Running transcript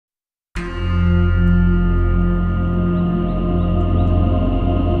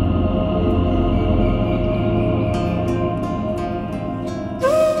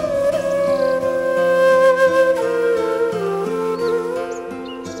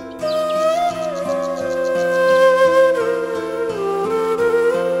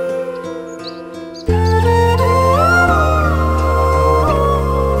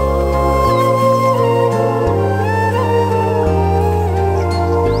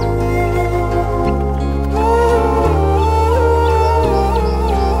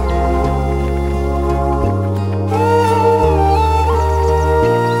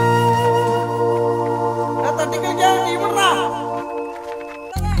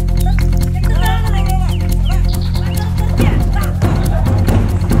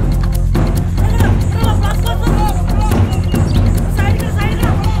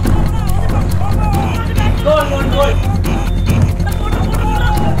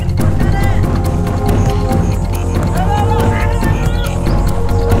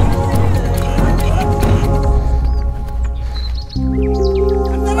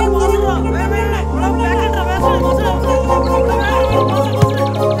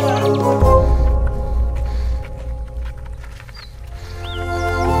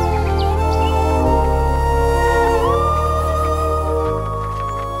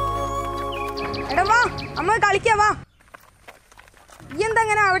എന്താ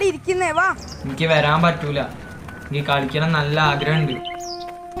അങ്ങനെ അവിടെ ഇരിക്കുന്നേ? വാ. എനിക്ക് വരാൻ പറ്റൂല. എനിക്ക് കളിക്കണം നല്ല ആഗ്രഹമുണ്ട്.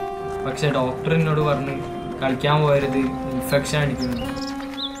 പക്ഷെ ഡോക്ടർ എന്നോട് പറഞ്ഞു കളിക്കാൻ പോയരുത്, ഇൻഫെക്ഷൻ അടിക്കുന്നു.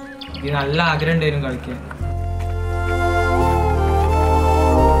 എനിക്ക് നല്ല ആഗ്രഹം ഉണ്ടായിരുന്നു കളിക്കാൻ.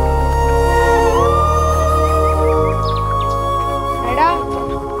 എടാ,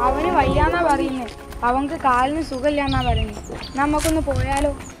 അവന് വയ്യാന്നാ പറയുന്നേ. അവൻക്ക് കാലിന് സുഖമില്ലാന്നാ പറയുന്നത്. നമുക്കൊന്ന്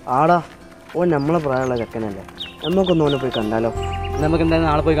പോയാലോ? ആടാ, ഓൻ നമ്മളെ പ്രായമുള്ള ചെക്കനല്ലേ, നമുക്കൊന്ന് ഓനെ പോയി കണ്ടാലോ? നമുക്ക് എന്തായാലും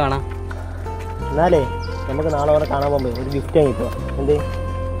നാളെ പോയി കാണാം. എന്നാലേ നമുക്ക് നാളെ അവിടെ കാണാൻ പോകുമ്പോൾ ഒരു ഗിഫ്റ്റ് വാങ്ങിക്കുക. എന്തേ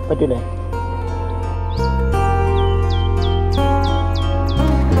പറ്റൂലേ?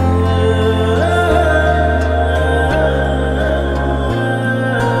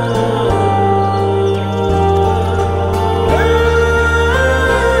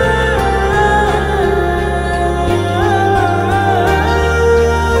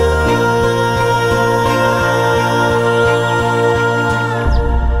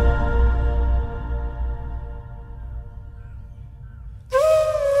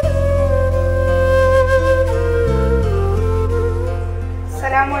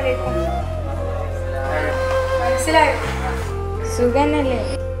 സുഖന്നല്ലേ?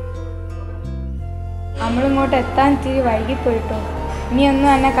 നമ്മളിങ്ങോട്ട് എത്താൻ ഇത്തിരി വൈകിപ്പോയിട്ടോ. ഇനി ഒന്നും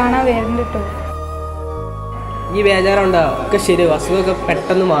എന്നെ കാണാൻ വരണ്ടിട്ടോ. ഈ ബേജാറുണ്ടോ? ഒക്കെ ശരി, അസുഖമൊക്കെ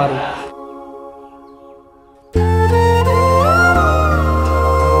പെട്ടെന്ന് മാറും.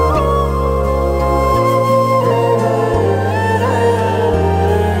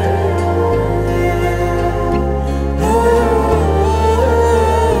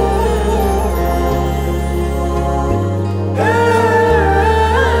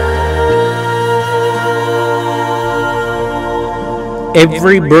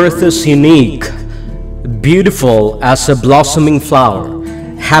 Every birth is unique, beautiful as a blossoming flower.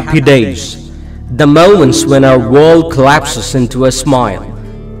 Happy days, the moments when our world collapses into a smile.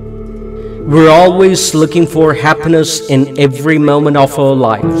 We're always looking for happiness in every moment of our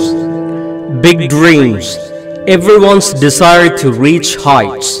lives. Big dreams, everyone's desire to reach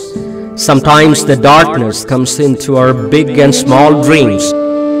heights. Sometimes the darkness comes into our big and small dreams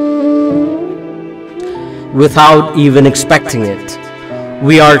without even expecting it.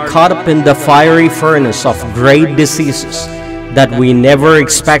 We are caught up in the fiery furnace of great diseases that we never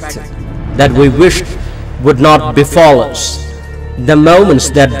expected, that we wished would not befall us. The moments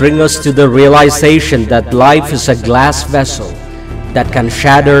that bring us to the realization that life is a glass vessel that can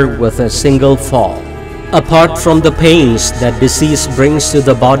shatter with a single fall. Apart from the pains that disease brings to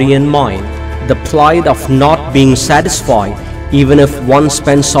the body and mind, the plight of not being satisfied even if one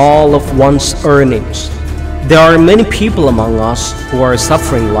spends all of one's earnings. There are many people among us who are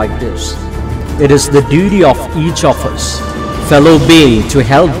suffering like this. It is the duty of each of us, fellow being, to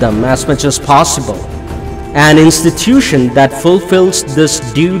help them as much as possible. An institution that fulfills this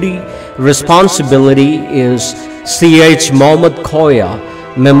duty responsibility is C.H. Mohammed Koya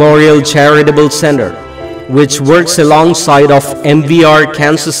Memorial Charitable Center, which works alongside of MVR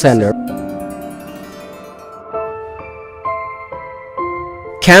Cancer Center.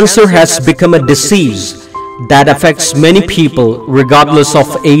 Cancer has become a disease that affects many people regardless of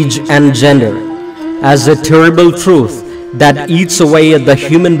age and gender. As a terrible truth that eats away at the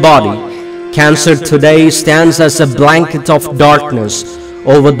human body, cancer today stands as a blanket of darkness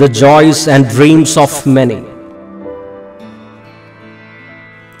over the joys and dreams of many.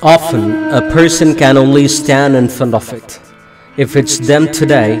 Often, a person can only stand in front of it. If it's them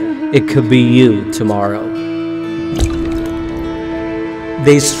today, it could be you tomorrow.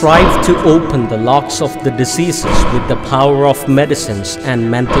 They strive to open the locks of the diseases with the power of medicines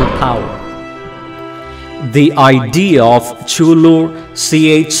and mental power. The idea of Choolur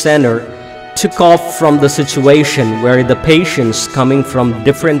CH Center took off from the situation where the patients coming from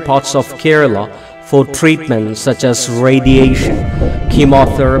different parts of Kerala for treatment such as radiation,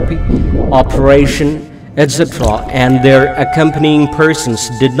 chemotherapy, operation, etc. and their accompanying persons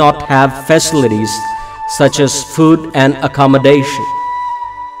did not have facilities such as food and accommodation.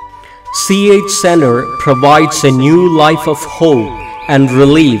 CH Center provides a new life of hope and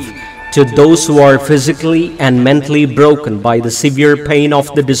relief to those who are physically and mentally broken by the severe pain of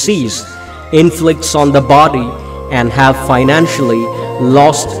the disease inflicts on the body and have financially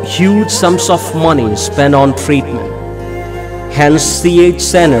lost huge sums of money spent on treatment. Hence, CH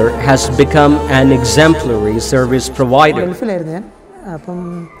Center has become an exemplary service provider.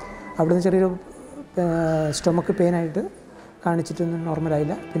 stomach pain കാണിച്ചിട്ടൊന്നും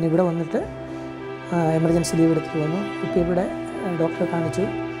നോർമലായില്ല. പിന്നെ ഇവിടെ വന്നിട്ട് emergency leave എടുത്തിട്ട് വന്നു. ഇപ്പോൾ ഇവിടെ ഡോക്ടറെ കാണിച്ചു.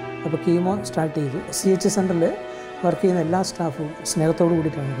 അപ്പോൾ കീമോ സ്റ്റാർട്ട് ചെയ്തു. CH സെൻറ്ററിൽ വർക്ക് ചെയ്യുന്ന എല്ലാ സ്റ്റാഫും സ്നേഹത്തോടു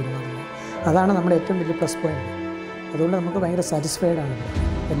കൂടിയിട്ടാണ് പെരുമാറുന്നത്. അതാണ് നമ്മുടെ ഏറ്റവും വലിയ പ്ലസ് പോയിൻറ്റ്. അതുകൊണ്ട് നമുക്ക് ഭയങ്കര സാറ്റിസ്ഫൈഡ് ആണ്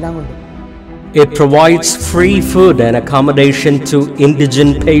എല്ലാം കൊണ്ടും. It provides free food and accommodation to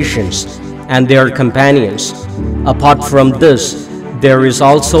indigent patients and their companions. Apart from this, there is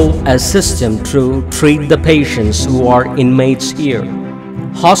also a system to treat the patients who are inmates here.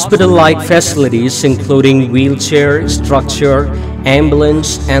 Hospital-like facilities including wheelchair, structure,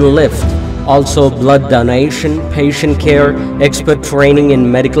 ambulance and lift. Also blood donation, patient care, expert training in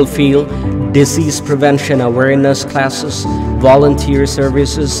medical field, disease prevention awareness classes, volunteer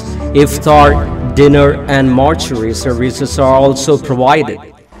services, iftar, dinner and mortuary services are also provided.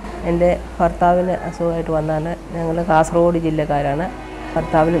 എൻ്റെ ഭർത്താവിന് അസുഖമായിട്ട് വന്നാണ്. ഞങ്ങൾ കാസർഗോഡ് ജില്ലക്കാരാണ്.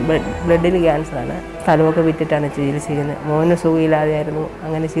 ഭർത്താവിന് ബ്ലഡിൽ ക്യാൻസറാണ്. സ്ഥലമൊക്കെ വിറ്റിട്ടാണ് ചികിത്സിക്കുന്നത്. മോന് സുഖമില്ലാതെയായിരുന്നു.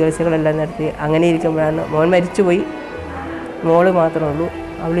 അങ്ങനെ ചികിത്സകളെല്ലാം നടത്തി. അങ്ങനെ ഇരിക്കുമ്പോഴാണ് മോൻ മരിച്ചുപോയി. മോള് മാത്രമേ ഉള്ളൂ.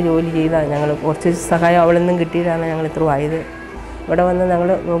 അവൾ ജോലി ചെയ്താണ്. ഞങ്ങൾ കുറച്ച് സഹായം അവളിൽ നിന്നും കിട്ടിയിട്ടാണ് ഞങ്ങൾ ഇത്ര ആയത്. ഇവിടെ വന്ന് ഞങ്ങൾ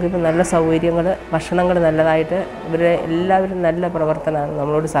നോക്കിയപ്പോൾ നല്ല സൗകര്യങ്ങൾ, ഭക്ഷണങ്ങൾ നല്ലതായിട്ട് ഇവരുടെ എല്ലാവരും നല്ല പ്രവർത്തനമാണ്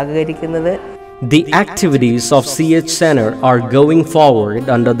നമ്മളോട് സഹകരിക്കുന്നത്. The activities of CH Center are going forward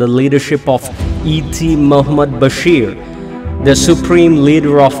under the leadership of E.T. Muhammad Bashir, the Supreme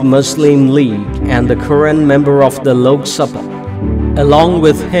Leader of Muslim League and the current member of the Lok Sabha. Along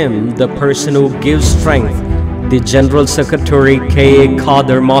with him, the person who gives strength, the General Secretary K.A.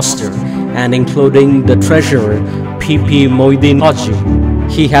 Qadir Master, and including the Treasurer P.P. Moidin Haji.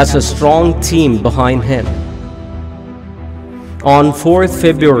 He has a strong team behind him. On 4th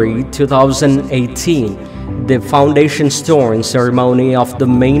February 2018, the foundation stone ceremony of the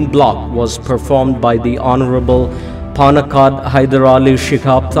main block was performed by the Honorable Panakad Haidar Ali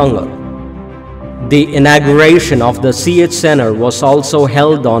Shikhab Tangal. The inauguration of the CH Center was also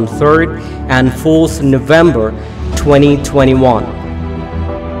held on 3rd and 4th November 2021.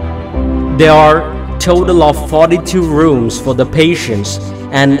 There are a total of 42 rooms for the patients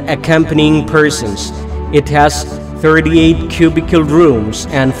and accompanying persons. It has 38 cubicle rooms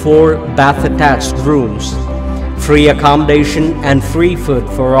and 4 bath-attached rooms, free accommodation and free food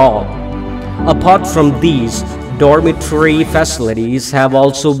for all. Apart from these, dormitory facilities have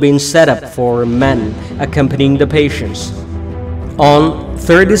also been set up for men accompanying the patients. On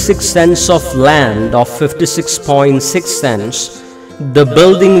 36 cents of land of 56.6 cents, the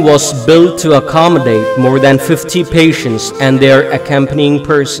building was built to accommodate more than 50 patients and their accompanying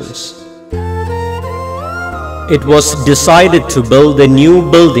persons. It was decided to build a new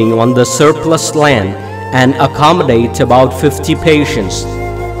building on the surplus land and accommodate about 50 patients.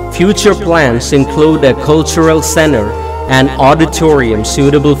 Future plans include a cultural center and auditorium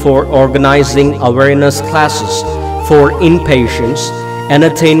suitable for organizing awareness classes for inpatients,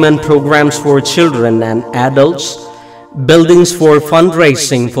 entertainment programs for children and adults, buildings for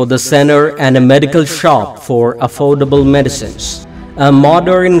fundraising for the center and a medical shop for affordable medicines. A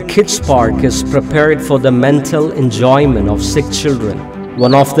modern kids park is prepared for the mental enjoyment of sick children.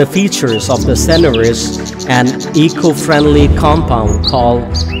 One of the features of the center is an eco-friendly compound called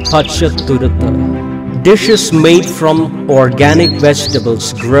Pachaturutha. Dishes made from organic vegetables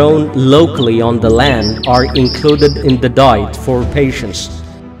grown locally on the land are included in the diet for patients.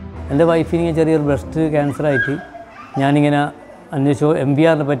 എൻ്റെ വൈഫിന് ചെറിയൊരു breast cancer ആയിട്ട് ഞാനിങ്ങനെ അന്വേഷിച്ചു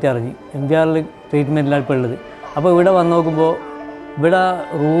MBRനെ പറ്റി അറിഞ്ഞു. MBRൽ ട്രീറ്റ്മെൻറ്റിലാണ് ഇപ്പോൾ ഉള്ളത്. അപ്പോൾ ഇവിടെ വന്ന് നോക്കുമ്പോൾ ഇവിടെ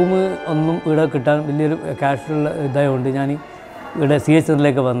റൂം ഒന്നും ഇവിടെ കിട്ടാൻ വലിയൊരു ക്യാഷുള്ള ഇതായതുകൊണ്ട് ഞാൻ ഇവിടെ CH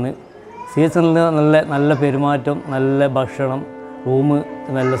സെൻ്ററിലേക്ക് വന്ന് CH സെൻ്ററിൽ നല്ല പെരുമാറ്റം, നല്ല ഭക്ഷണം, റൂം,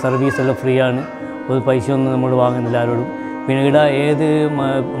 നല്ല സർവീസ് എല്ലാം ഫ്രീ ആണ്. ഒരു പൈസയൊന്നും നമ്മൾ വാങ്ങുന്നില്ല ആരോടും. പിന്നെ ഇവിടെ ഏത്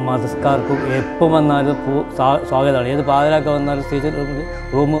മതക്കാർക്കും എപ്പോൾ വന്നാലും സ്വാഗതമാണ്. ഏത് പാതിരാക്ക വന്നാലും CH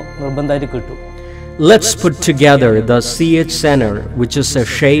റൂം നിർബന്ധമായിട്ട് കിട്ടും. Let's put together the CH Center, which is a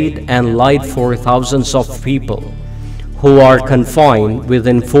shade and light for thousands of people who are confined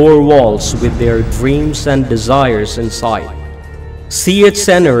within 4 walls with their dreams and desires inside. CH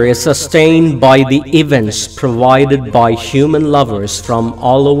Center is sustained by the events provided by human lovers from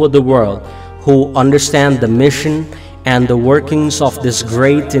all over the world who understand the mission and the workings of these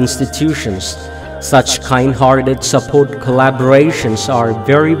great institutions. Such kind-hearted support collaborations are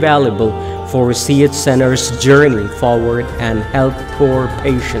very valuable for CH Center's journey forward and help poor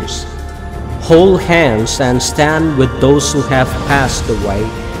patients. Hold hands and stand with those who have passed away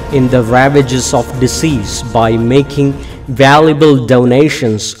in the ravages of disease by making valuable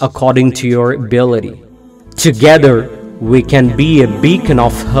donations according to your ability. Together, we can be a beacon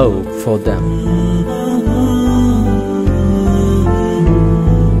of hope for them.